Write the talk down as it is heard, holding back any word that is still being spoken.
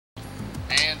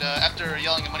And after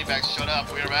yelling at Moneybags shut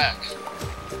up, we are back.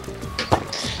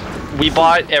 We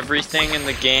bought everything in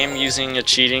the game using a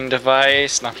cheating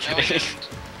device. Not kidding.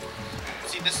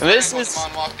 See, this is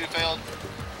Pokemon walkthrough failed.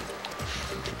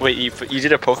 Wait, you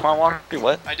did a Pokemon walkthrough?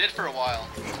 What? I did for a while.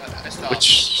 I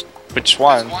stopped. Which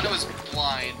one? One was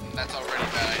blind, and that's already a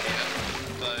bad idea.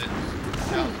 But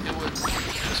no, it was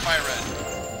Fire Red.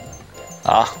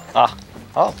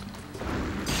 Oh.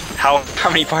 How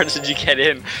many parts did you get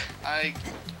in? I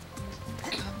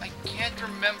can't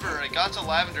remember. I got to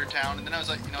Lavender Town, and then I was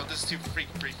like, you know, this is too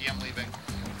freaky. I'm leaving.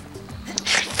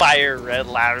 Fire Red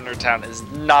Lavender Town is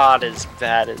not as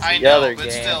bad as the other game.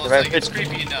 Still, it's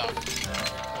creepy enough.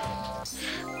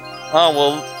 Oh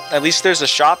well, at least there's a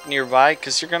shop nearby,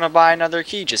 cause you're gonna buy another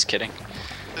key. Just kidding.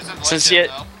 Since you've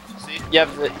got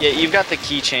the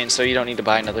keychain, so you don't need to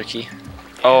buy another key.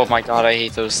 Yeah. Oh my god, I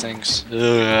hate those things.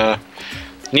 Ugh.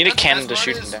 Need a cannon to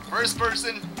shoot them down. First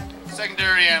person,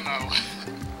 secondary ammo.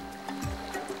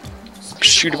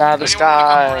 Shoot him out of the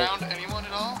sky. Anyone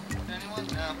at all? Anyone?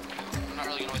 No. I'm not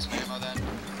really gonna waste my ammo then.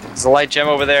 There's a light gem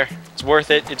over there. It's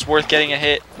worth it. It's worth getting a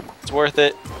hit. It's worth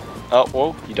it. Oh,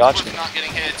 whoa, you dodged him. Not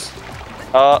getting hit.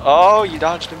 Oh, you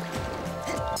dodged him.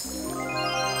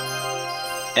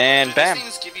 And bam. These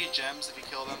things give you gems if you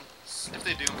kill them. If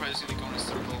they do, I'm probably just gonna go in a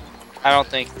circle. I don't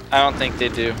think they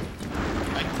do.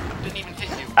 I didn't even hit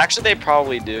you. Actually, they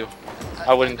probably do.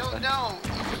 I wouldn't. I don't know.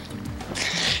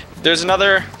 There's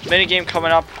another minigame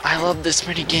coming up. I love this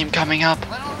minigame coming up.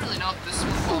 Well, I don't really know if this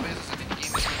one qualifies as a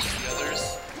minigame as much as the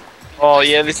others. Oh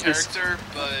yeah, this character,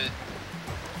 but.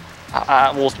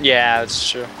 Well, yeah, that's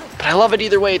true. But I love it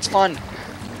either way. It's fun.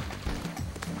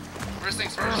 First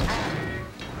things first.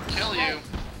 Kill you.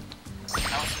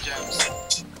 Now some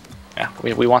gems. Yeah,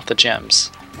 we want the gems.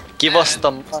 Give us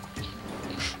the money.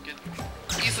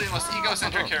 Easily the most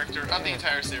egocentric character of the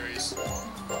entire series.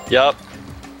 Yup.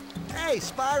 Hey,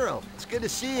 Spyro. It's good to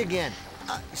see you again.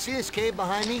 You see this cave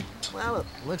behind me? Well, it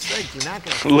looks like you're not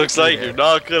gonna. Looks like you're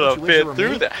not gonna fit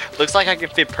through that. Looks like I can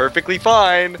fit perfectly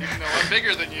fine. No, I'm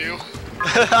bigger than you.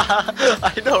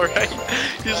 I know, right?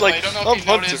 He's like, I don't know if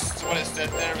you noticed what it said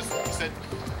there. It said,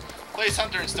 "Place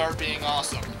Hunter and start being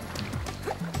awesome,"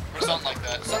 or something like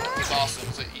that. Something is awesome.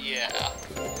 So yeah.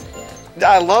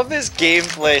 I love this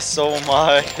gameplay so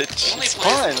much. It's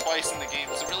fun. Twice in the game.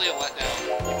 It's really a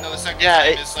letdown. Even though the second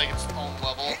time is like its own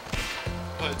level,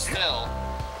 but still.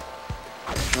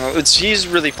 He's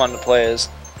really fun to play as.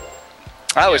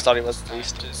 I always thought he was at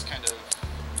least. Just kind of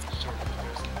short of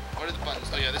the What are the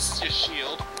buttons? Oh yeah, this is your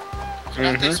shield.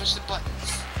 Forgot they switched the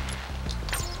buttons.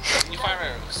 And you fire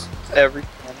arrows. Every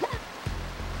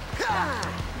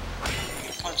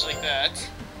punch like that.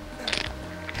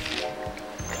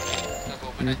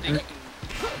 Open. I think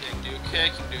you can do a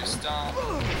kick, you can do a stomp.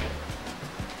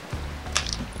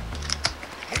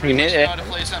 You need it. How to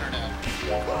play center now.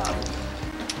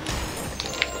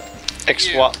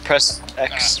 Press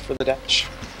X for the dash.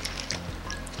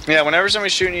 Yeah, whenever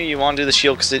somebody's shooting you, you want to do the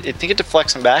shield because I think it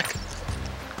deflects them back.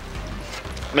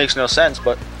 Makes no sense,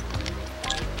 but.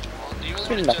 Well, do you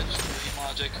really want to judge video game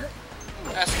logic?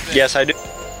 Yes, I do.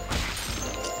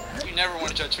 You never want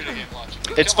to judge video game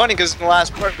logic. It's funny because in the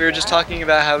last part we were just talking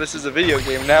about how this is a video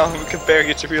game. Now we're comparing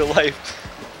it to real life.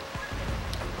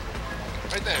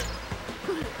 Right there.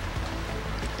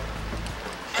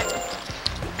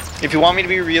 If you want me to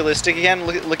be realistic again,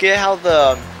 look at how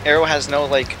the arrow has no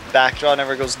like backdraw,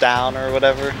 never goes down or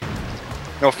whatever.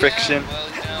 No friction. Yeah, well,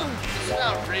 you know, it's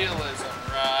not realism,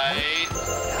 right?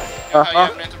 You know how you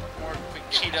have an anthropomorphic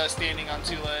cheetah standing on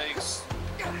two legs?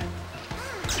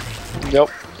 Yep.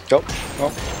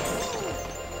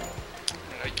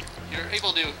 You're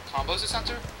able to do combos as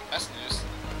Hunter? That's news.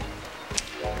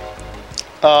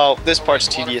 Oh, this part's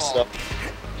tedious though.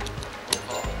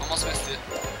 Almost missed it.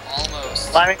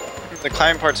 Almost. The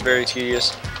climbing part's very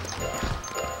tedious.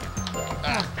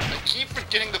 I keep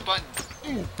forgetting the button.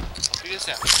 I'll figure this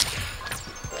out.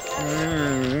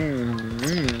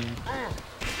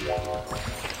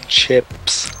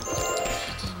 Chips.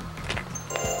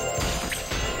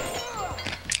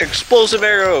 Explosive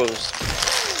arrows.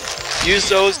 Use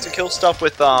those to kill stuff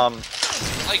with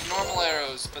like normal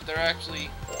arrows, but they're actually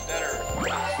better.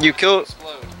 You kill.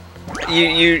 Explode. You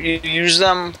use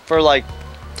them for like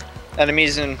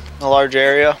enemies in a large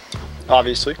area,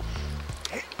 obviously.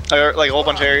 Or like a whole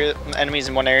bunch of enemies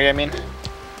in one area, I mean.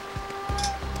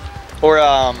 Or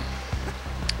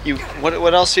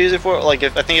what else do you use it for? Like I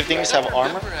think if things have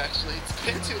armor. Actually, it's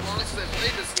been too long since I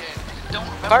played this game. I don't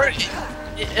remember.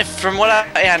 From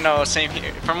what same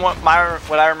here. From what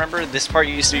I remember, this part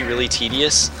used to be really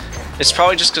tedious. It's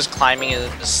probably just because climbing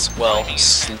is well.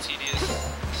 Tedious.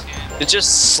 It's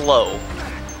just slow.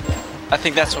 I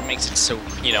think that's what makes it so,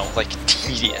 you know, like,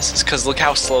 tedious. Is because look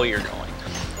how slow you're going.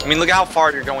 I mean, look how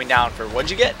far you're going down for,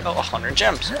 what'd you get? Oh, 100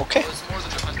 gems. Okay. Well, it's more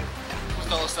than 100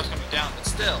 with all the stuff coming down, but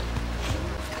still.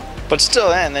 But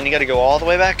still, and then you gotta go all the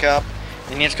way back up.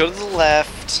 Then you have to go to the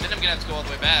left. Then I'm gonna have to go all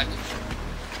the way back.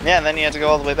 Yeah, and then you have to go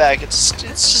all the way back. It's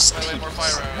just... By the way, more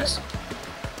fire arrows.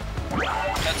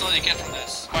 That's all you get from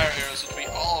this. Fire arrows, which we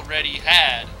already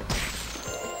had.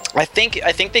 I think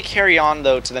they carry on,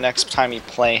 though, to the next time you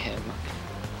play him.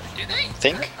 Do they?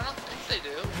 Think? I don't think they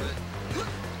do, but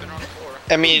it's been around before.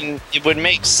 I mean, it would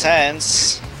make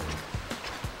sense.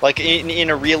 Like, in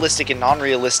a realistic and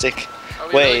non-realistic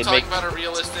way. Really talking about a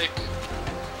realistic...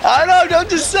 I don't know, don't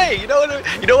just say. You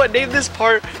know what? Name this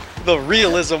part the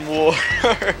Realism War.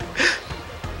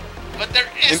 But there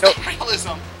is no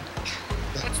realism.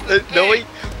 What's the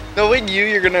knowing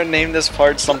you're gonna name this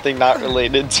part something not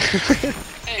related to.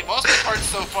 Hey, most of the parts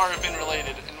so far have been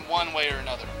related in one way or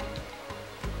another.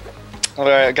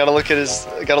 Alright, I gotta look at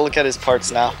his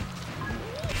parts now.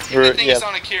 The thing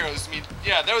Sonic Heroes, I mean,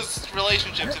 yeah, there was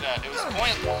relationship to that. It was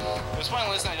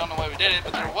pointless, and I don't know why we did it,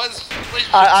 but there was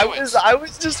relationship to it. I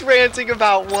was just ranting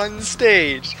about one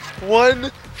stage.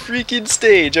 One freaking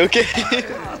stage, okay?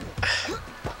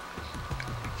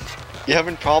 You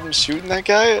having problems shooting that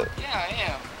guy? Yeah, I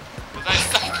am. But I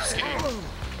suck at this game.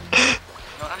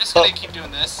 No, I'm just gonna keep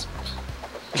doing this.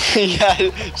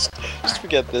 Yeah, just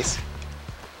forget this.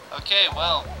 Okay,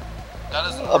 well, that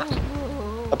doesn't work.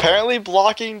 Apparently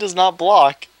blocking does not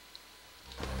block.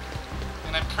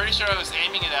 And I'm pretty sure I was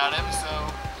aiming it at him, so...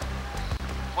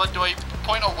 What, do I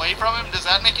point away from him? Does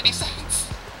that make any sense?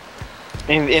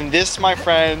 In this, my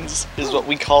friends, is what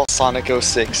we call Sonic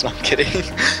 06. No, I'm kidding.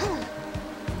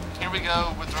 Here we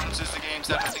go with references to games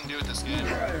that have nothing to do with this game.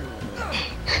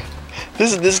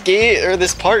 This game, or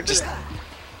this part, just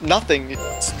nothing.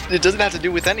 It doesn't have to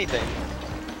do with anything.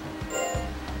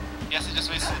 Yes, it just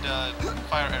wasted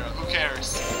fire arrow. Who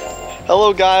cares?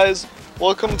 Hello guys,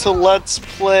 welcome to Let's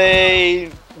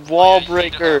Play Wall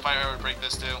Breaker. Fire arrow would break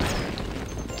this too.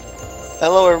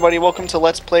 Hello everybody, welcome to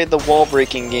Let's Play the wall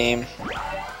breaking game.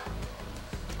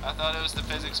 I thought it was the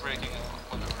physics breaking.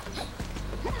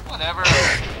 Whatever.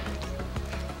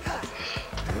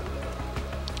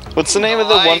 What's the name of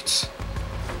the one?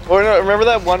 Or no, remember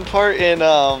that one part in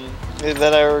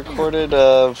that I recorded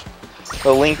of A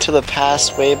Link to the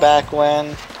Past way back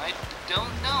when? I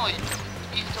don't know. To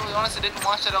be totally honest, I didn't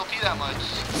watch that LP that much.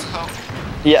 So.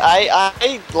 Yeah,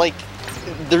 I like.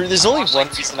 There's only one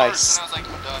reason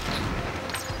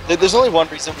There's only one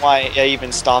reason why I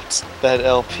even stopped that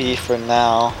LP for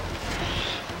now.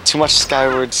 Too much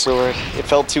Skyward Sword. It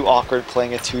felt too awkward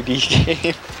playing a 2D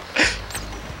game.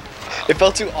 It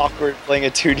felt too awkward playing a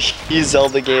 2D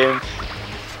Zelda game.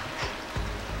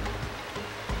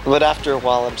 But after a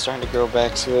while, I'm starting to grow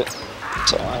back to it.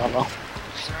 So, I don't know.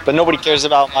 But nobody cares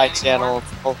about my channel.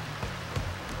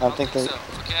 I think that...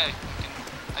 Okay.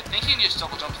 I think you can just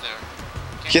double jump there.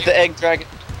 Get the egg dragon.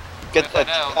 Get that.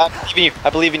 I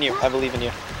believe in you. I believe in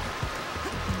you.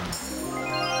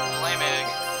 Flame egg.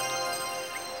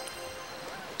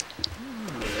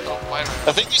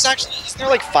 I think there's actually, isn't there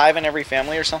like 5 in every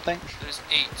family or something? There's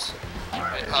 8.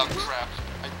 Right. Oh crap.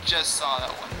 I just saw that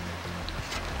one.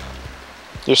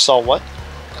 You saw what?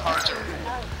 The archer.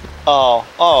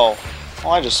 Oh,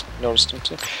 I just noticed him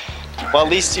too. Well,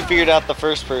 at least you figured out the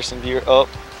first person viewer. Oh.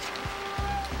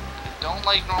 I don't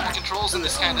like normal controls in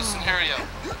this kind of scenario.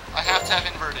 I have to have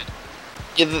inverted.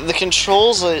 Yeah, the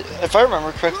controls, if I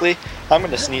remember correctly, I'm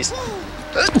gonna sneeze.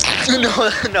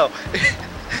 No.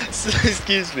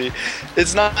 Excuse me.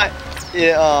 It's not. I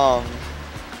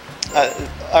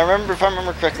remember, if I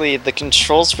remember correctly, the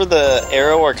controls for the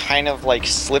arrow are kind of like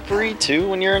slippery too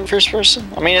when you're in first person.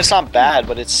 I mean, it's not bad,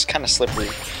 but it's kind of slippery.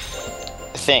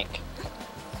 I think.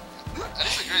 I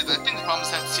disagree. I think the problem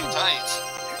is that it's too tight.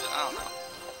 I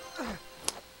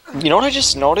don't know. You know what I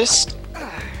just noticed?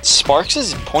 Sparks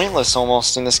is pointless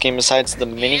almost in this game besides the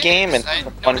mini game and I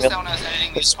noticed that when I was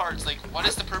editing these parts. Like, what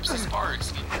is the purpose of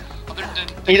Sparks? I mean, other than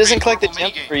he doesn't collect the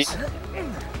gem for you.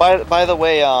 By the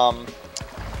way,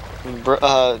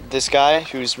 this guy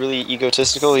who's really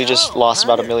egotistical, he just lost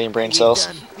about 1 million brain cells.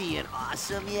 Done being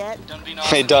awesome yet? Done being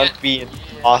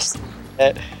awesome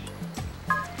yet.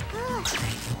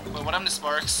 But what happened to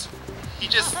Sparks? He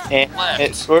just left.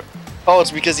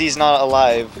 It's because he's not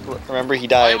alive. Remember, he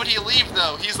died. Why would he leave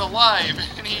though? He's alive,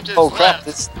 and he just left. Crap!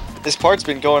 This part's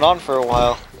been going on for a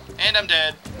while. And I'm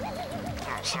dead.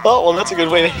 Oh well, that's a good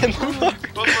way to end the part.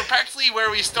 But we're practically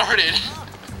where we started.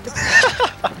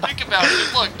 Think about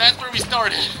it. Look, that's where we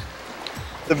started.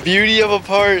 The beauty of a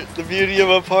part. The beauty of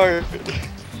a part.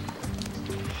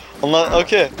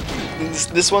 Okay.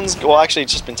 This one's well, actually,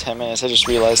 it's just been 10 minutes. I just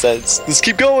realized that. Let's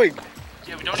keep going.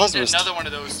 Yeah, we don't need another one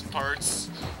of those parts.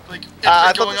 Like it's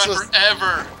I been going on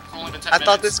forever. It's only been 10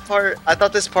 minutes. I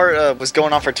thought this part was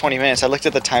going on for 20 minutes. I looked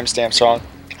at the timestamp, so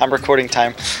I'm recording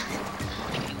time.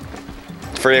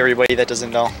 For everybody that doesn't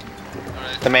know,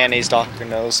 the mayonnaise doctor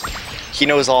knows. He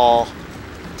knows all.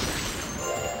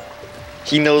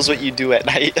 He knows what you do at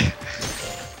night.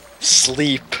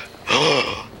 Sleep.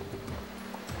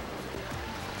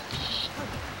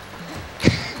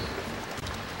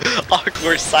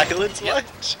 Awkward silence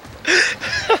lunch.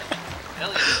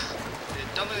 Hell yeah.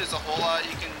 I don't think there's a whole lot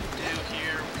you can do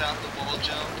here without the wall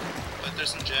jump, but there's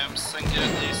some gems I can get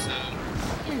at least, so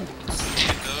let's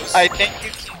get those. I think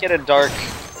you can get a dark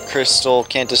crystal,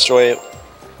 can't destroy it.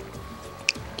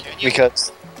 Can you?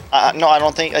 Because, no, I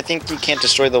don't think, I think you can't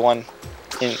destroy the one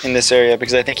in this area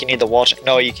because I think you need the wall jump.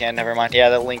 No, you can, never mind. Yeah,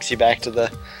 that links you back to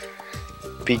the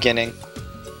beginning.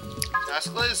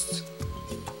 Task list?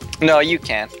 No, you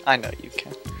can. I know you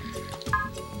can.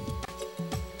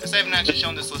 Because I haven't actually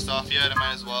shown this list off yet, I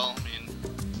might as well. I mean,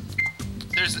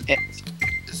 there's...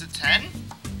 Is it 10?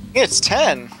 Yeah, it's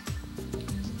 10.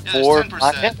 Yeah, there's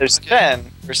 10%. Yeah, there's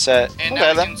 10%. And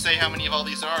now we can say how many of all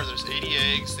these are. There's 80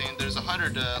 eggs, and there's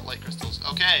 100 light crystals.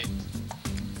 Okay.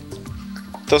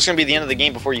 Those are going to be the end of the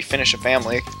game before you finish a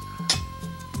family.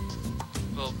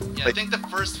 Well, yeah, I think the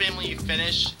first family you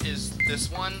finish is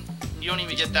this one. You don't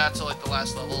even get that till like the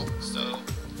last level, so...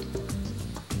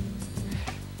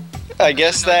 I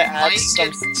guess that adds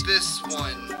some... Get this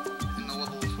one in the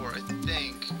level before, I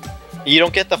think. You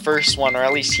don't get the first one, or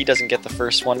at least he doesn't get the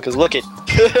first one, because look at...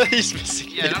 He's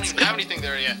missing Yeah, I don't even have anything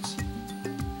there yet.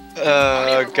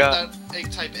 Oh, God. What that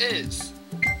egg type is.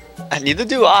 Neither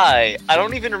do I. I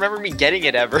don't even remember me getting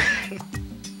it ever. I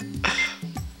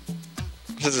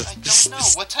don't know.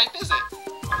 What type is it?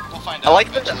 We'll find out. I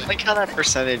like how that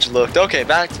percentage looked. Okay,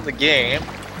 back to the game.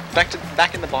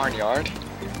 Back in the barnyard.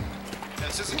 Yeah,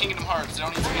 this isn't Kingdom Hearts. They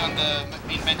don't need to be on the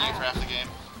main menu for half the game.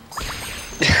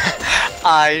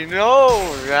 I know,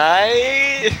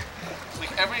 right? It's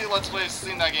like every Let's Play has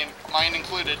seen that game, mine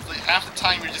included. It's like half the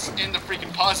time you're just in the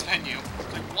freaking pause menu.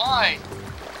 It's like, why?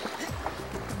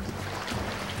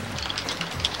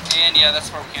 And yeah, that's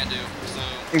the part we can't do. So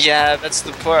yeah, that's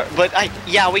the part. But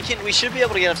we should be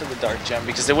able to get up to the dark gem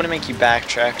because it wouldn't make you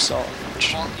backtrack so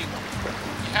much. Well, you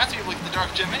have to be able to get the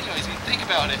dark gem anyways. I mean, think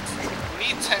about it. We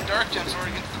need 10 dark gems in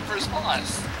order to get to the first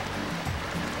boss.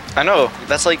 I know.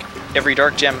 That's like every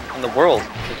dark gem in the world.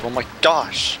 Like, oh my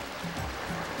gosh.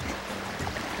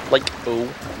 Like,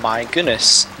 oh my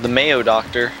goodness. The Mayo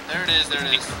Doctor. There it is, there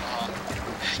it is.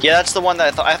 Yeah, that's the one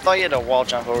that I thought you had to wall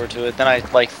jump over to it. Then I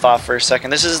like thought for a second.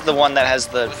 This is the one that has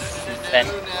the vent.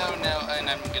 No, and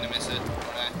I'm gonna miss it.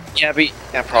 Yeah, but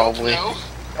yeah, probably. No.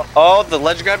 Oh, the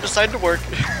ledge grab decided to work.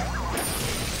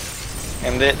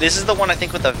 And this is the one I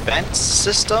think with the vent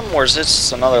system, or is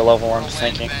this another level? I'm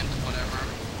thinking. Vent, whatever.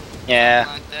 Yeah.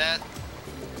 Like that.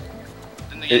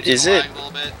 Then the Is it? lag a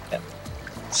little bit. Yeah. I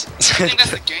think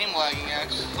that's the game lagging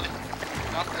actually.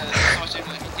 Not the so much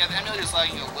even, yeah, the emulator's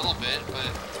lagging a little bit, but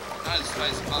not as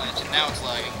much. And now it's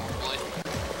lagging horribly.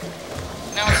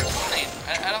 Now it's fine.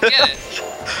 I don't get it.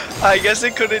 I guess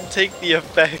it couldn't take the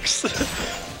effects. It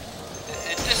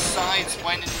decides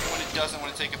when it doesn't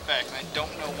want to take effects, and I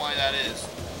don't know why that is.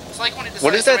 It's like when it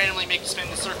decides to randomly make you spin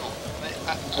in a circle.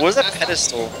 What is that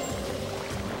pedestal?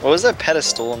 What was that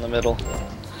pedestal in the middle? I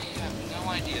have no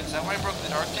idea. Is that why I broke the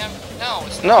dark gem? No,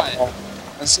 it's not. No,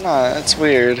 it's not. It's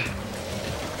weird.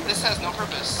 This has no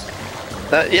purpose.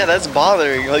 Yeah, that's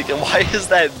bothering. Like, why is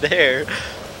that there?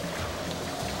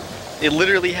 It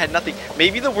literally had nothing.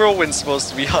 Maybe the whirlwind's supposed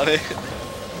to be on it.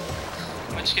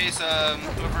 In which case,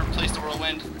 whoever placed the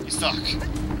whirlwind, you suck.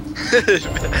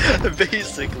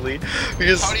 Basically,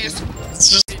 because how do you? It's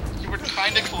just you were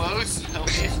kind of close. At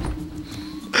least.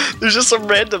 There's just some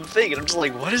random thing, and I'm just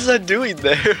like, what is that doing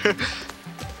there?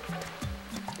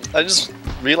 I just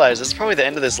realized it's probably the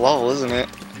end of this level, isn't it?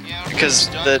 Yeah, because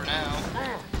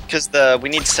we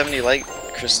need 70 light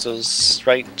crystals,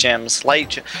 right? Gems,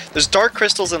 there's dark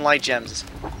crystals and light gems.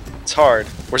 It's hard.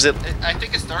 Or is it? I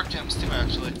think it's dark gems too,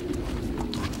 actually.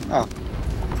 Oh.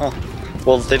 Oh.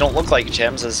 Well, they don't look like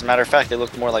gems. As a matter of fact, they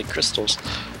look more like crystals.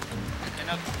 You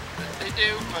know, they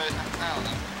do, but I don't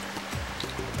know.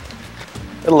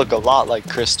 They look a lot like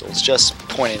crystals. Just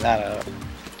pointing that out.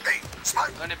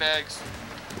 Money bags.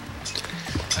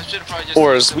 I should have probably just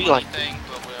or used as we the like. thing,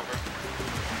 but whatever.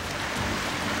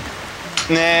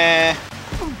 Nah.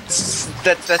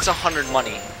 That's 100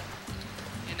 money.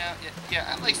 You know,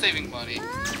 yeah, I like saving money.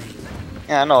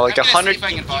 Yeah, I know, like I'm gonna 100. see if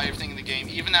I can buy everything in the game,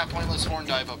 even that pointless horn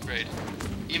dive upgrade.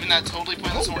 Even that totally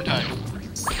pointless horn type.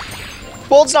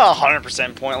 Well, it's not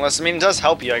 100% pointless. I mean, it does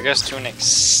help you, I guess, to an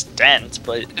extent,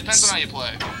 but... It depends on how you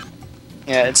play.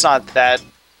 Yeah, it's not that,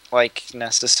 like,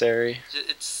 necessary.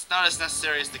 It's not as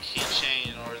necessary as the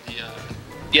keychain or the,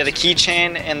 Yeah, the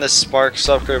keychain and the Sparks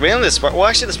upgrade. Mainly the Spark. Well,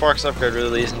 actually, the Sparks upgrade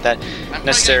really isn't that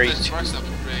necessary. The Sparks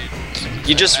upgrade.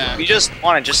 You just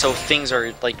want it just so things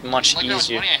are like much like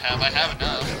easier. Money I have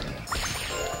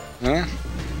enough. Yeah.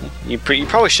 You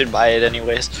probably should buy it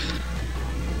anyways.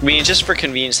 I mean, just for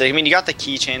convenience sake. I mean, you got the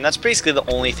keychain. That's basically the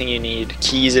only thing you need.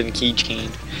 Keys and keychain.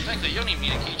 Exactly. You don't even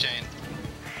need a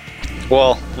keychain.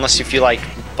 Well, unless you feel like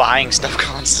buying stuff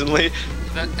constantly.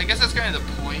 I guess that's kind of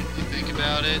the point if you think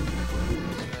about it.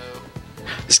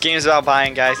 This game is about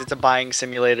buying, guys. It's a buying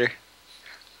simulator.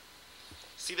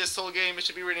 See this whole game, it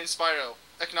should be reading Spyro,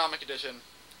 Economic Edition.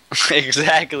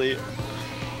 Exactly. You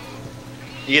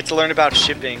get to learn about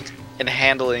shipping and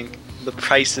handling the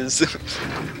prices.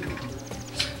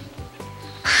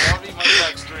 That would be my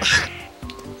next dream.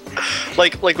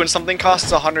 like when something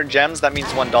costs 100 gems, that means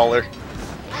 $1.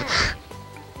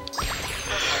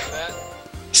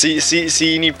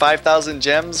 See, you need 5,000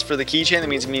 gems for the keychain. That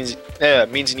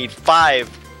means you need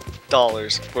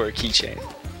 $5 for a keychain.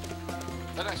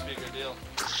 That'd actually be a good deal.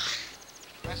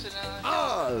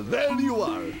 Ah, there you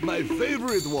are, my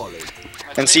favorite wallet.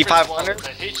 And see, 500. I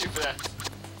hate you for that.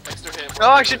 Extra hit.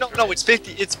 No, actually, no, it's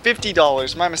 50. It's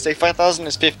 $50. My mistake. 5,000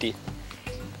 is 50.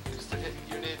 Extra hit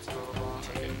units.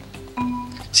 Okay.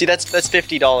 See, that's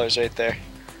 $50 right there.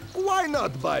 Why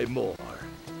not buy more?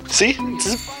 See,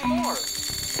 Buy more.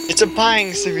 it's a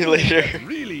buying simulator. It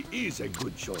really is a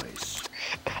good choice.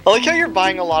 I like how you're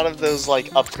buying a lot of those like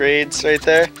upgrades right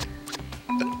there.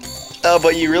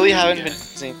 But you really haven't been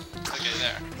using. Okay,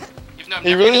 there.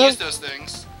 You really used those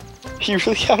things. You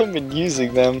really haven't been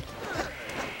using them.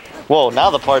 Whoa, now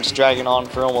the part's dragging on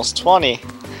for almost 20.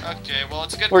 Okay, well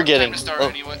it's a good We're time getting- to start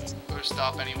anyway, or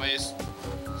stop anyways.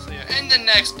 So yeah, in the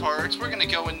next part, we're gonna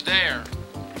go in there.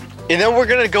 And then we're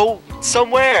gonna go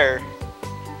somewhere.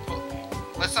 Well,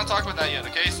 let's not talk about that yet,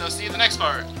 okay? So see you in the next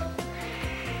part.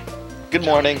 Good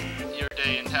morning. Your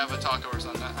day and have a taco or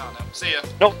something. I don't know. See ya.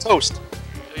 No, toast.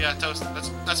 Yeah, toast.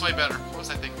 That's way better. What was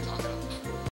I thinking?